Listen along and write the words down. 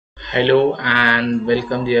Hello and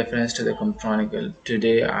welcome dear friends to the Chronicle.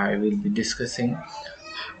 Today I will be discussing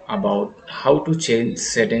about how to change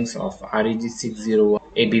settings of REJ601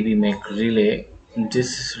 ABB make relay.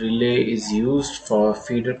 This relay is used for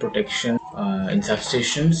feeder protection in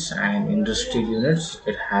substations and industrial units.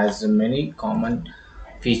 It has many common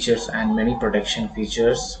features and many protection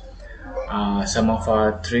features. Some of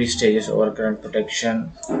our three stages overcurrent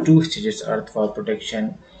protection, two stages earth fall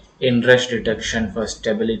protection, inrush detection for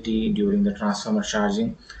stability during the transformer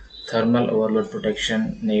charging, thermal overload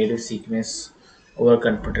protection, negative sequence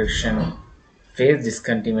overcurrent protection, phase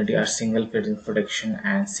discontinuity or single phase protection,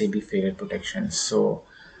 and CB failure protection. So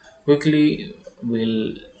quickly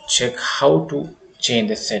we'll check how to change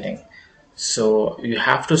the setting. So you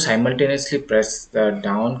have to simultaneously press the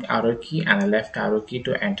down arrow key and the left arrow key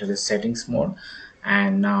to enter the settings mode,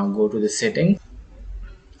 and now go to the settings.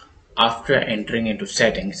 After entering into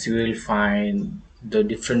settings, you will find the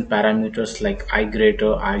different parameters like I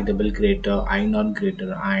greater, I double greater, I not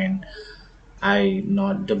greater, and I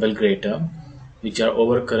not double greater, which are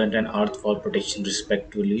overcurrent and earth fall protection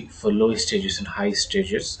respectively for low stages and high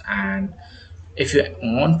stages. And if you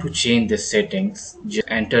want to change the settings, just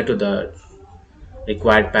enter to the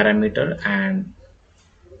required parameter and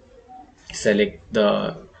select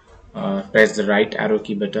the press the right arrow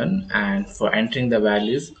key button, and for entering the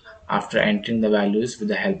values, after entering the values with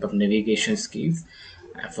the help of navigation keys,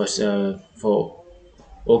 for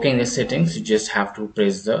opening the settings you just have to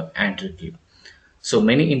press the enter key. So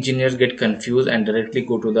many engineers get confused and directly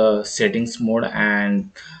go to the settings mode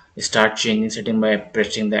and start changing setting by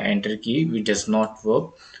pressing the enter key, which does not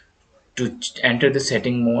work. To enter the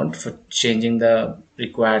setting mode for changing the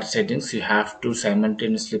required settings, you have to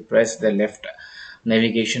simultaneously press the left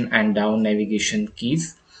navigation and down navigation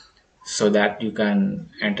keys so that you can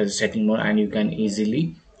enter the setting mode and you can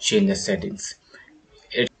easily change the settings.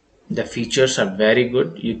 The features are very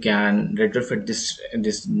good. You can retrofit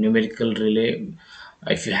this numerical relay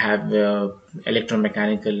if you have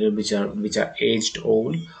electromechanical relay which are aged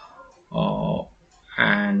old, uh,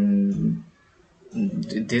 and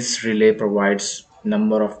this relay provides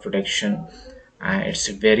number of protection, and it's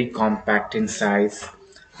very compact in size,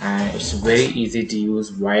 and it's very easy to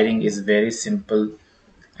use. Wiring is very simple,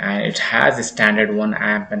 and it has a standard 1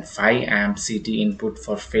 amp and 5 amp CT input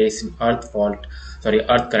for phase earth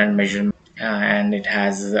current measurement, and it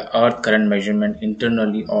has earth current measurement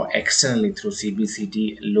internally or externally through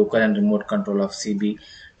CBCT, local and remote control of CB,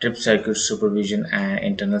 trip circuit supervision and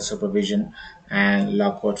internal supervision, and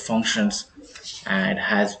lockout functions. And it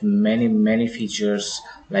has many features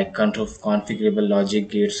like control configurable logic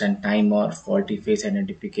gates and timer, faulty phase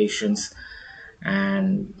identifications,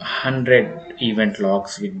 and 100 event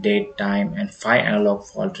logs with date, time, and 5 analog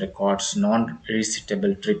fault records,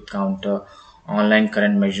 non-resettable trip counter, online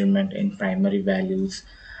current measurement in primary values,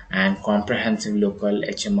 and comprehensive local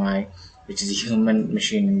HMI, which is human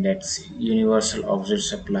machine index, universal auxiliary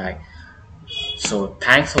supply. So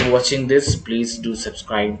thanks for watching this. Please do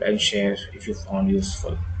subscribe and share if you found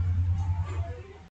useful.